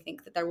 because they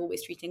think that they're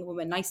always treating a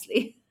woman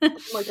nicely. Oh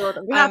my God,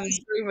 I'm going to have to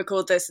screen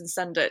record this and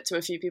send it to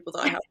a few people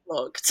that I have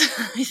blocked.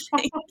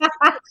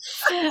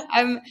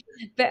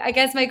 But I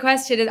guess my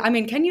question is,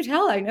 can you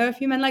tell? I know a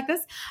few men like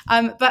this.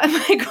 But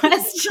my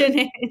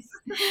question is,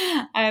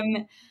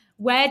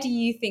 where do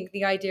you think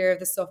the idea of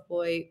the soft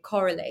boy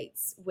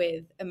correlates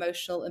with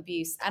emotional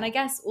abuse? And I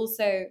guess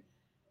also,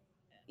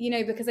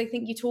 because I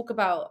think you talk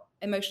about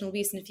emotional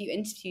abuse in a few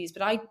interviews,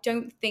 but I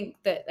don't think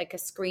that like a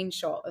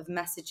screenshot of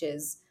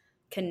messages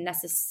can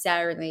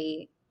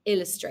necessarily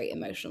illustrate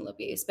emotional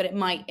abuse, but it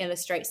might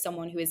illustrate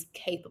someone who is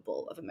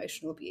capable of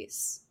emotional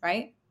abuse,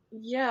 right?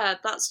 Yeah,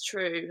 that's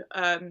true.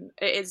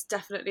 It is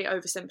definitely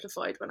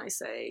oversimplified when I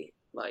say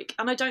like,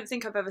 and I don't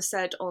think I've ever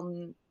said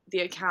on the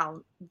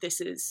account this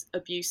is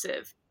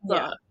abusive,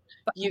 but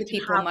But you other can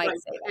people have might like,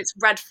 say that. it's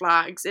red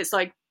flags. It's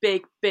like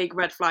big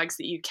red flags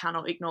that you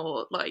cannot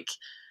ignore. Like,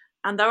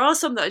 and there are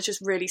some that are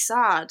just really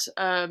sad.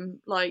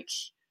 But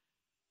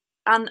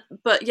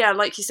yeah,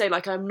 like you say,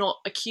 like I'm not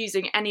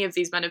accusing any of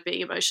these men of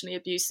being emotionally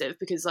abusive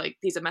because like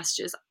these are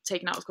messages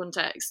taken out of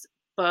context,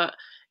 but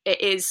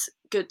it is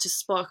good to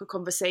spark a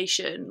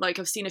conversation. Like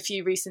I've seen a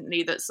few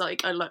recently that's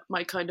like, I like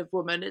my kind of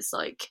woman is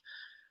like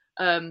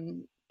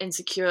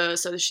insecure,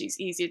 so that she's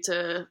easier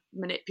to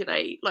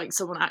manipulate. Like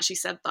someone actually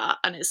said that,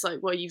 and it's like,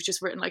 well, you've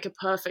just written like a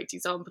perfect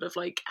example of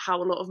like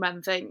how a lot of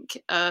men think.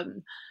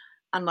 And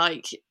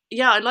like,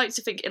 yeah, I like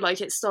to think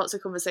it starts a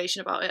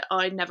conversation about it.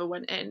 I never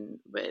went in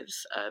with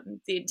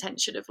the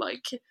intention of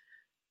like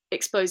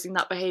exposing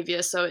that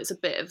behavior, so it's a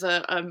bit of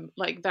a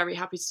like very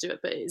happy to do it,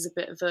 but it is a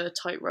bit of a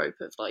tightrope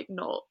of like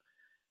not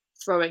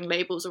throwing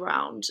labels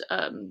around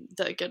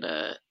that are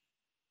gonna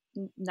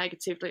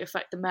negatively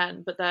affect the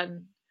men. But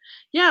then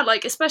yeah,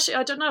 like especially,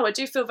 I don't know, I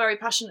do feel very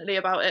passionately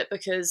about it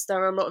because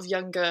there are a lot of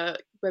younger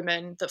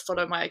women that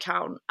follow my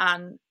account,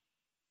 and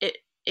it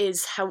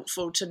is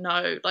helpful to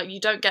know, like you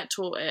don't get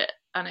taught it,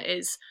 and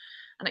it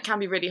can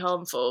be really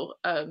harmful,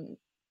 and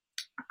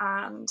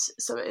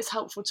so it is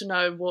helpful to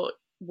know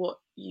what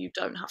you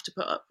don't have to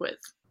put up with.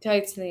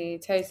 Totally.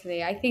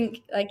 I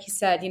think, like you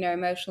said,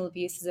 emotional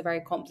abuse is a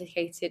very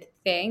complicated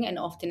thing, and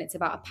often it's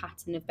about a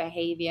pattern of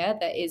behavior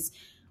that is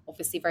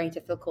obviously very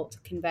difficult to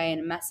convey in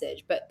a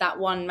message. But that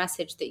one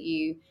message that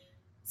you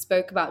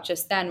spoke about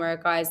just then, where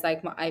a guy's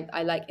like,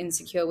 I like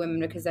insecure women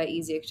because they're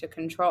easier to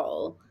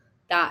control,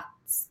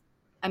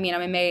 I'm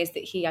amazed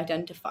that he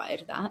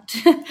identified that.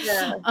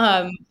 Yeah.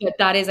 But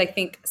that is, I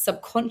think,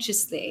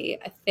 subconsciously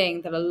a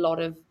thing that a lot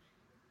of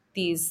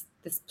this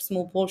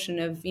small portion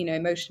of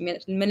emotionally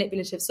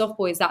manipulative soft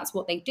boys, that's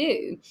what they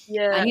do.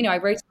 Yeah. And I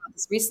wrote about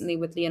this recently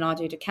with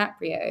Leonardo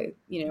DiCaprio,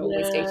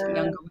 always dating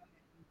younger women.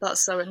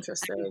 That's so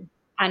interesting.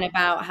 And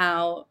about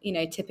how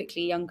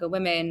typically younger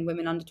women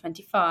under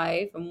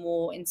 25 are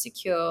more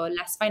insecure,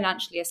 less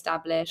financially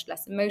established,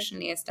 less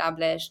emotionally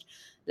established,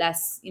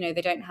 less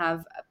they don't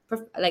have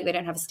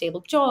a stable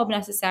job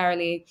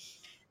necessarily.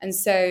 And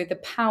so the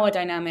power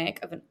dynamic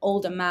of an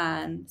older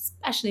man,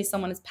 especially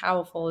someone as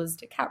powerful as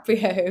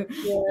DiCaprio,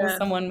 or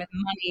someone with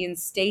money and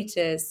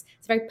status,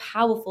 it's a very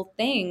powerful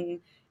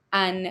thing.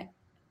 And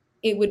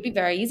it would be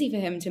very easy for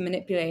him to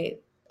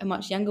manipulate a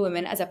much younger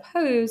woman as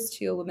opposed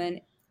to a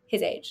woman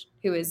his age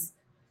who is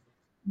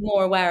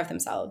more aware of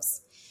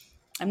themselves.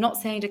 I'm not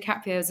saying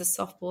DiCaprio is a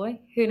soft boy.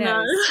 Who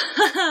knows?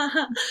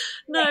 No.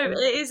 No,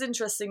 it is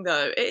interesting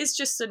though. It is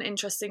just an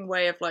interesting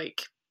way of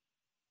like,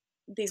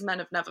 these men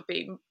have never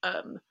been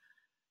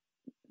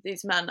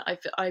these men,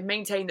 I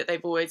maintain that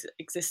they've always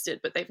existed,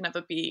 but they've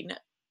never been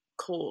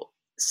caught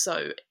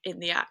so in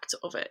the act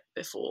of it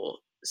before.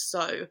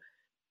 So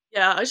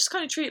yeah, I just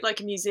kind of treat it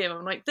like a museum.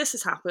 I'm like, this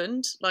has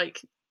happened, like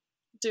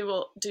do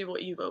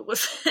what you will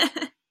with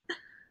it.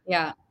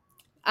 Yeah.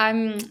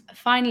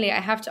 Finally, I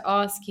have to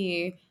ask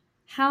you,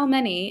 how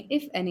many,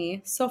 if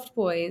any, soft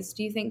boys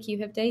do you think you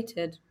have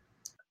dated?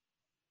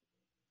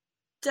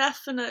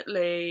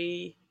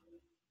 Definitely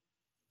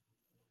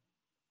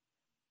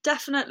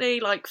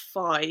like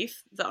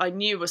 5 that I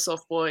knew were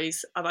soft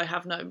boys and I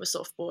have known were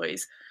soft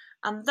boys.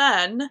 And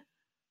then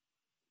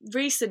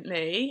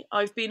recently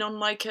I've been on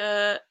like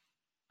a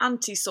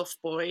anti-soft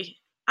boy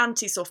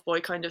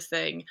kind of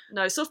thing.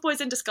 No, soft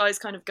boys in disguise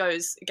kind of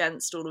goes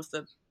against all of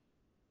the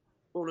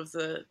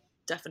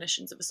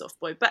definitions of a soft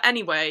boy. But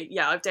anyway,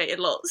 yeah, I've dated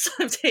lots.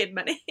 I've dated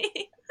many.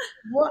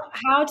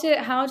 How do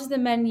the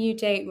men you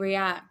date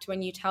react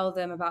when you tell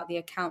them about the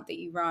account that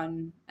you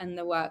run and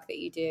the work that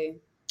you do?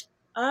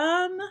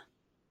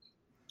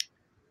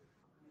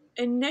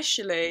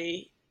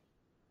 Initially,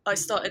 I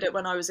started it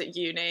when I was at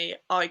uni.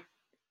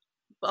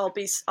 I'll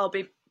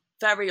be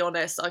very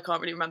honest, I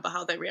can't really remember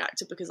how they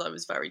reacted because I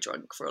was very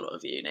drunk for a lot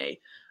of uni,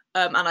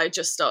 and I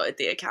just started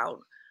the account.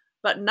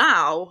 But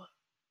now,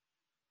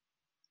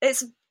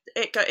 it's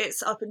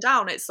up and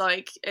down. It's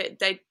like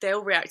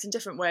they'll react in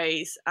different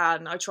ways,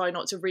 and I try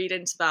not to read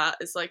into that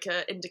as like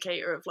an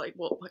indicator of like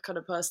what kind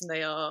of person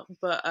they are.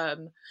 But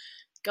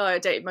guy I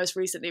dated most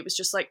recently was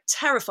just like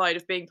terrified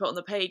of being put on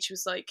the page. He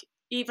was like,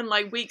 even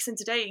like weeks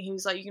into dating, he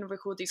was like, "You're gonna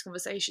record these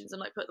conversations and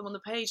like put them on the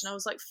page," and I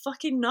was like,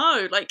 "Fucking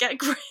no! Like, get a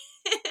grip."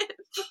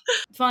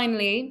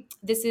 Finally,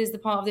 this is the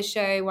part of the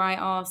show where I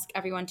ask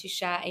everyone to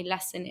share a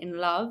lesson in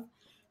love.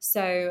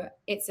 So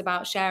it's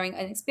about sharing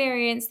an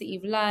experience that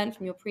you've learned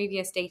from your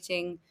previous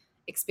dating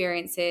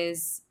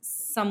experiences,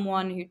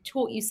 someone who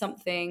taught you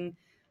something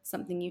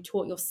you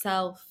taught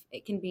yourself.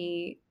 It can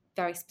be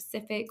very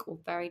specific or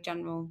very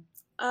general.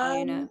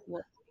 Iona,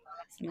 what's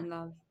your lesson in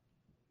love?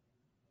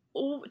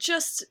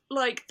 just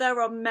like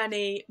there are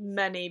many,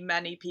 many,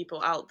 many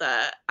people out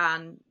there,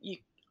 and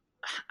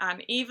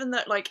even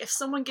that, like, if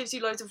someone gives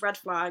you loads of red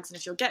flags, and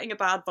if you're getting a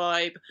bad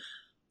vibe,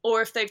 or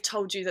if they've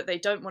told you that they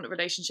don't want a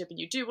relationship and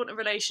you do want a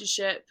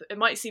relationship, it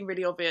might seem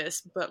really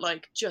obvious, but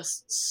like,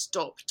 just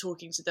stop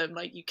talking to them.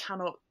 Like, you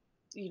cannot,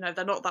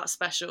 they're not that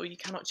special. You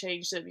cannot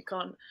change them. You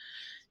can't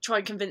try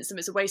and convince them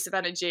it's a waste of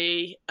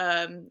energy.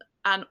 And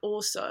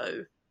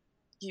also,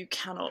 you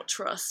cannot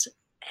trust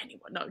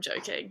anyone. No, I'm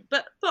joking.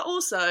 But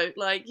also,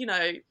 like,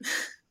 yeah.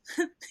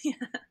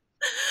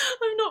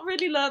 I've not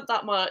really learned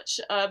that much.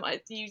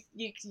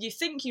 You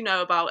think you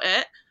know about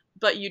it,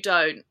 but you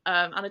don't.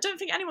 And I don't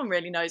think anyone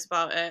really knows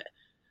about it.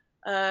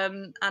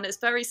 And it's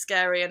very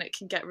scary, and it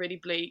can get really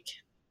bleak.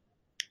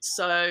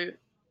 So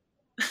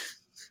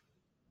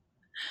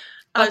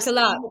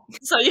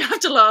so you have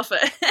to laugh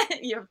at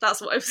it. That's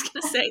what I was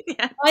going to say at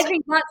the end. I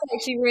think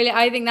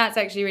that's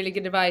actually really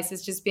good advice,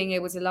 is just being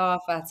able to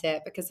laugh at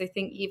it, because I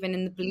think even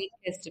in the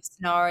bleakest of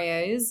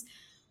scenarios,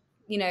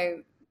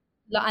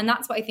 and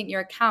that's what I think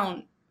your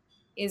account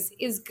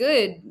is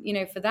good,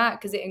 for that,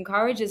 because it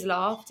encourages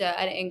laughter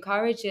and it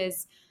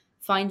encourages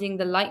finding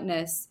the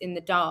lightness in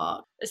the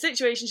dark. A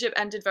situationship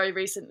ended very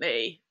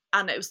recently,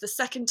 and it was the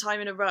second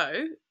time in a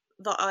row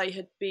that I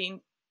had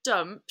been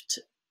dumped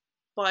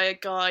by a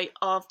guy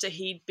after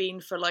he'd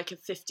been for like a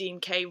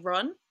 15k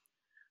run,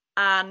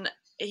 and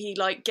he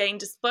like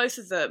gained us both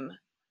of them,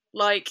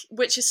 like,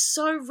 which is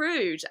so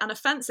rude and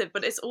offensive,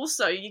 but it's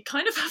also, you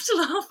kind of have to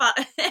laugh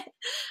at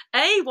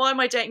it. Why am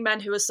I dating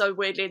men who are so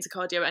weirdly into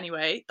cardio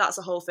anyway? That's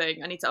a whole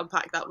thing. I need to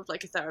unpack that with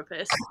like a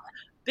therapist.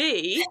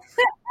 B,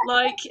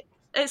 like,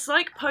 it's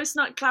like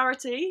post-nut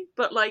clarity,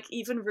 but like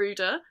even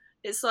ruder.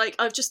 It's like,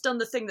 I've just done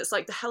the thing that's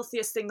like the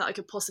healthiest thing that I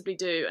could possibly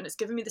do, and it's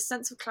given me the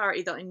sense of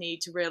clarity that I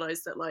need to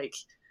realise that, like,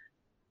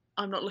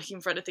 I'm not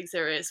looking for anything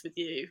serious with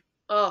you.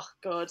 Oh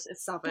God,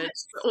 it's savage.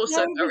 But also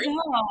so very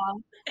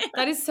bizarre.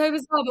 That is so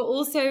bizarre, but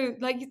also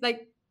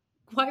like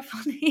quite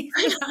funny.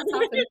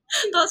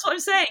 That's what I'm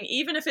saying.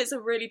 Even if it's a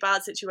really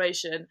bad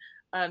situation,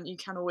 you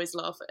can always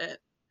laugh at it.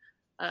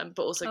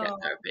 But also get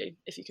therapy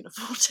if you can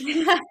afford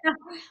it.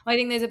 I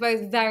think those are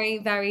both very,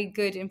 very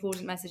good,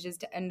 important messages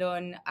to end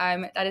on.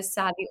 That is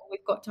sadly all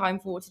we've got time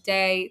for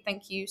today.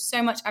 Thank you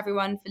so much,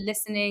 everyone, for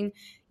listening.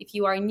 If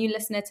you are a new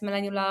listener to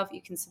Millennial Love,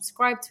 you can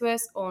subscribe to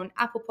us on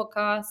Apple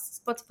Podcasts,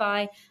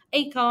 Spotify,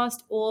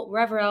 Acast, or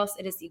wherever else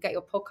it is that you get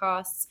your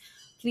podcasts.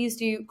 Please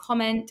do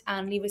comment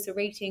and leave us a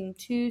rating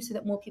too, so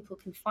that more people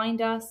can find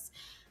us.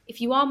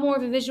 If you are more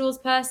of a visuals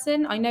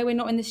person, I know we're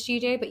not in the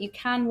studio, but you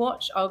can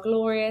watch our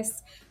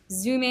glorious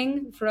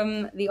Zooming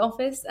from the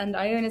office and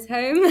Iona's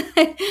home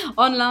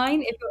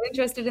online. If you're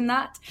interested in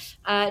that,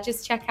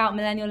 just check out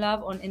Millennial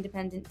Love on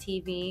Independent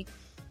TV,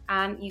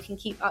 and you can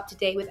keep up to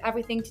date with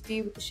everything to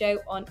do with the show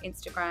on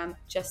Instagram.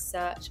 Just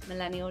search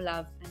Millennial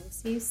Love, and we'll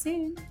see you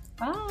soon.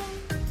 Bye.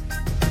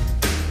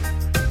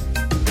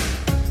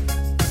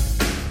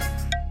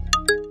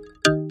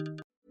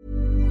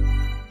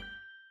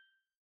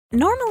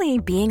 Normally,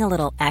 being a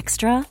little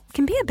extra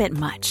can be a bit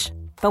much.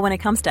 But when it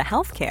comes to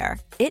healthcare,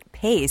 it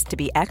pays to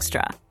be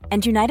extra.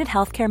 And United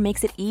Healthcare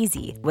makes it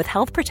easy with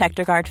Health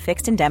Protector Guard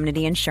fixed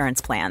indemnity insurance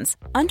plans.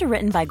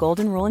 Underwritten by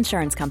Golden Rule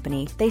Insurance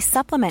Company, they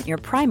supplement your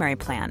primary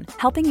plan,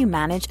 helping you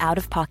manage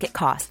out-of-pocket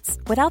costs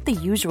without the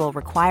usual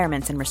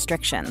requirements and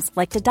restrictions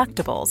like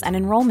deductibles and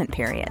enrollment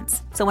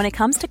periods. So when it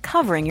comes to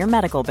covering your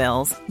medical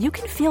bills, you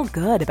can feel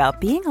good about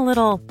being a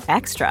little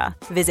extra.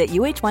 Visit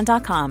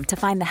UH1.com to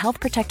find the Health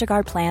Protector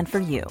Guard plan for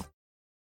you.